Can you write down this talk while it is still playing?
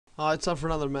It's time for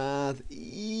another math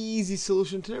easy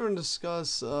solution. Today we're going to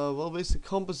discuss, basically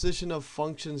composition of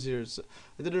functions here. So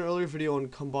I did an earlier video on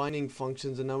combining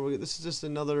functions, and now this is just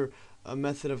another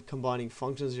method of combining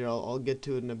functions here. I'll get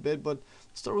to it in a bit, but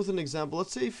let's start with an example.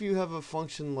 Let's say if you have a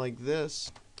function like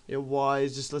this, y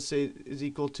is just, let's say, is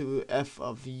equal to f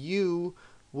of u,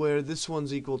 where this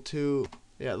one's equal to,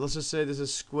 let's just say this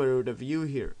is square root of u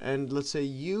here, and let's say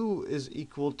u is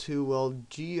equal to, well,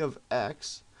 g of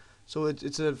x. So it's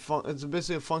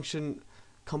basically a function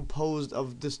composed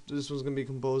of this one's gonna be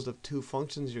composed of two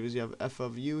functions here, because you have f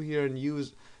of u here, and u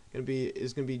is gonna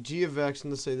be g of x,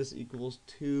 and let's say this equals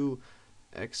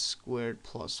 2x squared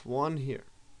plus 1 here.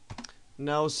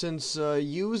 Now since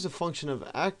u is a function of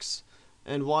x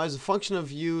and y is a function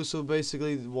of u, so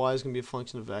basically y is gonna be a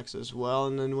function of x as well,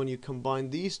 and then when you combine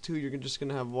these two, you're just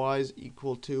gonna have y is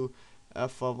equal to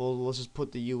f of, well, let's just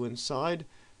put the u inside,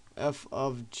 f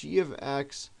of g of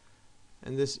x,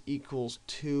 and this equals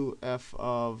 2f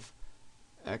of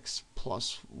x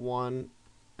plus 1.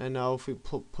 And now if we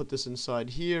put this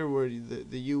inside here where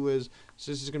the u is,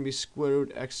 so this is going to be square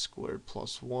root x squared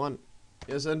plus 1.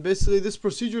 Yes, and basically this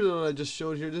procedure that I just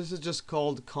showed here, this is just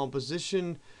called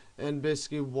composition, and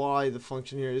basically y, the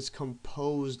function here, is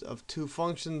composed of two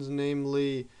functions,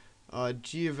 namely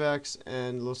g of x,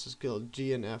 and let's just call it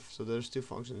g and f. So there's two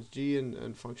functions, g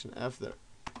and function f there.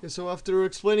 Okay, so after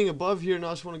explaining above here, now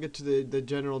I just want to get to the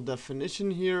general definition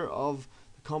here of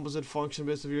the composite function.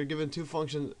 Basically, you're given two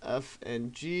functions, f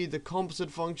and g. The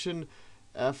composite function,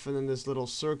 f, and then this little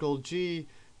circle, g,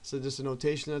 so just a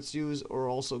notation that's used, or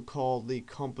also called the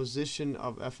composition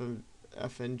of f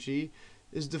and g,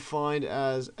 is defined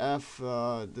as f,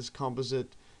 this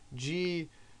composite g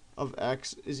of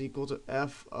x is equal to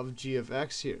f of g of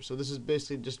x here. So this is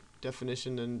basically just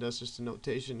definition, and that's just a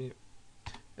notation here.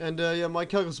 And my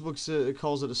calculus book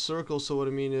calls it a circle, so what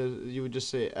I mean is you would just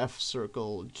say f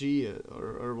circle g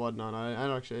or whatnot.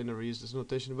 I never use this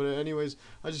notation, but anyways,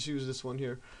 I just use this one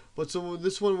here. But so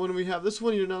this one, when we have this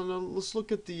one here, now let's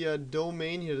look at the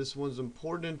domain here. This one's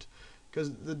important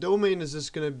because the domain is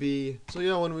just going to be, so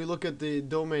yeah, when we look at the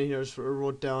domain here, I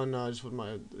wrote down just what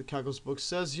the calculus book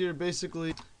says here.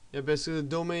 Basically the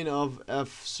domain of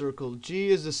f circle g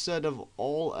is the set of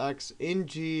all x in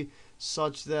g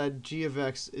such that g of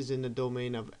x is in the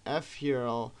domain of f here.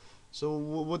 So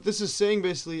what this is saying,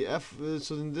 basically,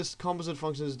 so then this composite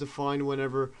function is defined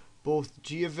whenever both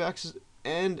g of x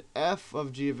and f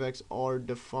of g of x are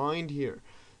defined here.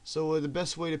 So the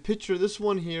best way to picture this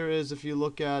one here is if you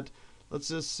look at, let's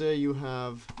just say you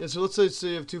have, so let's say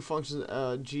you have two functions,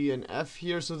 g and f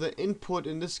here. So the input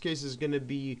in this case is going to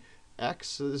be x,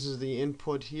 so this is the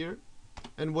input here.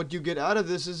 And what you get out of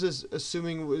this is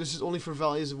assuming this is only for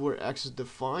values where x is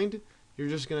defined, you're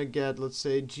just going to get, let's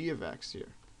say, g of x here.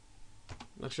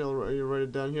 Actually, I'll write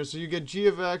it down here. So you get g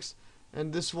of x,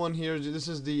 and this one here, this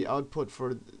is the output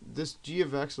for this g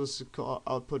of x. Let's call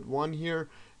output 1 here.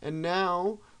 And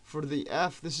now, for the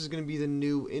f, this is going to be the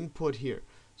new input here.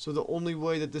 So the only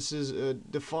way that this is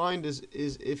defined is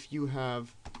if you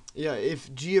have,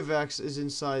 if g of x is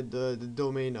inside the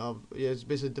domain of, it's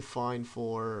basically defined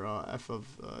for f of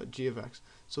g of x.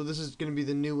 So this is going to be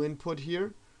the new input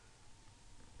here.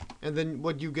 And then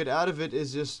what you get out of it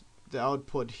is just the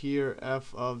output here,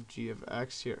 f of g of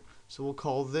x here. So we'll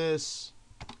call this,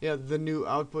 the new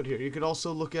output here. You could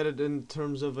also look at it in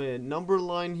terms of a number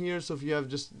line here. So if you have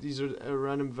just, these are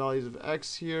random values of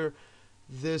x here,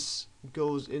 this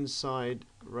goes inside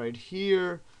right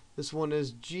here. This one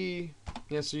is g.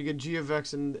 So you get g of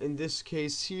x in this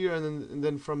case here, and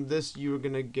then from this you're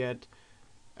gonna get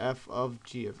f of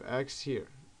g of x here.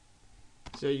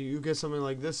 So you get something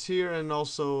like this here, and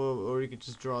also, or you could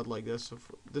just draw it like this. So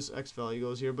this x value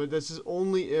goes here, but this is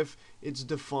only if it's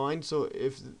defined. So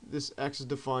if this x is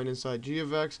defined inside g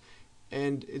of x,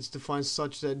 and it's defined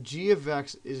such that g of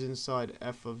x is inside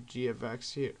f of g of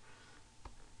x here.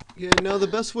 Okay, now the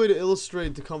best way to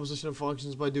illustrate the composition of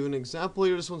functions is by doing an example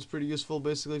here. This one's pretty useful.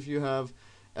 Basically, if you have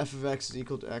f of x is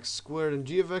equal to x squared and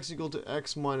g of x equal to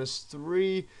x minus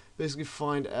 3, basically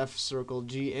find f circle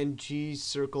g and g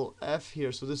circle f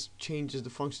here. So this changes the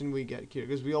function we get here,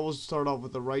 because we always start off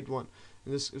with the right one.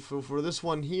 And this for this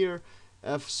one here,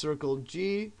 f circle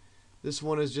g, this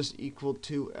one is just equal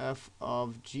to f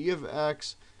of g of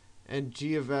x, and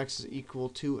g of x is equal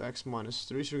to x minus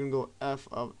 3. So we're going to go f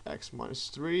of x minus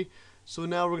 3. So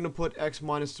now we're going to put x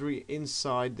minus 3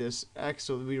 inside this x.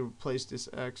 So we replace this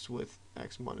x with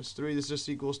x minus 3. This just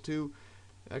equals to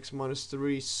x minus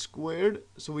 3 squared.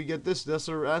 So we get this. That's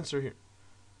our answer here.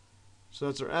 So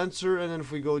that's our answer. And then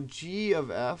if we go g of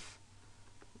f,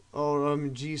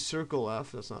 g circle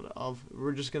f, that's not of,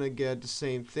 we're just going to get the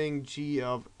same thing, g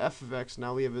of f of x.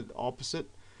 Now we have it opposite,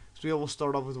 so we will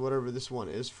start off with whatever this one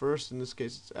is first. In this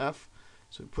case it's f,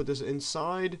 so we put this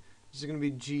inside. This is going to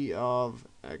be g of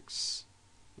x,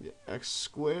 x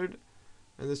squared,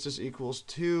 and this just equals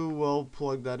 2. We'll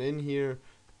plug that in here,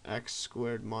 x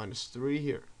squared minus 3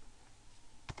 here.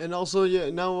 And also, yeah,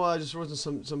 now I just wrote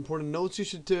some important notes you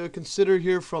should consider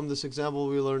here from this example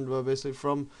we learned. Basically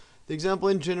from the example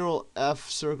in general, f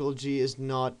circle g is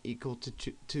not equal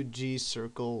to g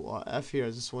circle f here.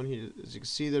 As this one here, as you can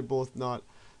see, they're both not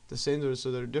the same,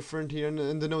 so they're different here.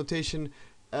 And the notation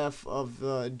f of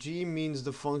g means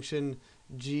the function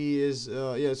g is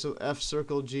so f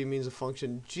circle g means the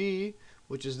function g,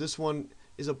 which is this one,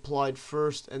 is applied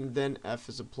first and then f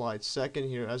is applied second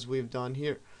here, as we've done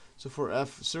here. So for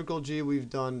f circle g we've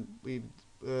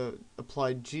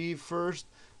applied g first.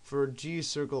 For g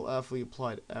circle f we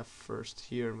applied f first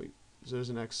here, and so there's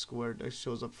an x squared, x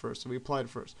shows up first, so we applied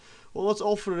first. Well, that's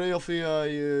all for today. Hopefully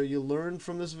you learned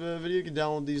from this video. You can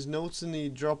download these notes in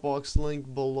the Dropbox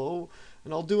link below,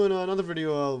 and I'll do another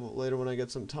video later when I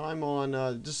get some time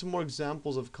on just some more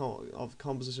examples of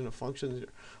composition of functions here.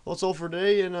 Well, that's all for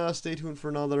today, and stay tuned for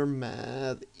another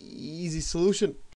math easy solution.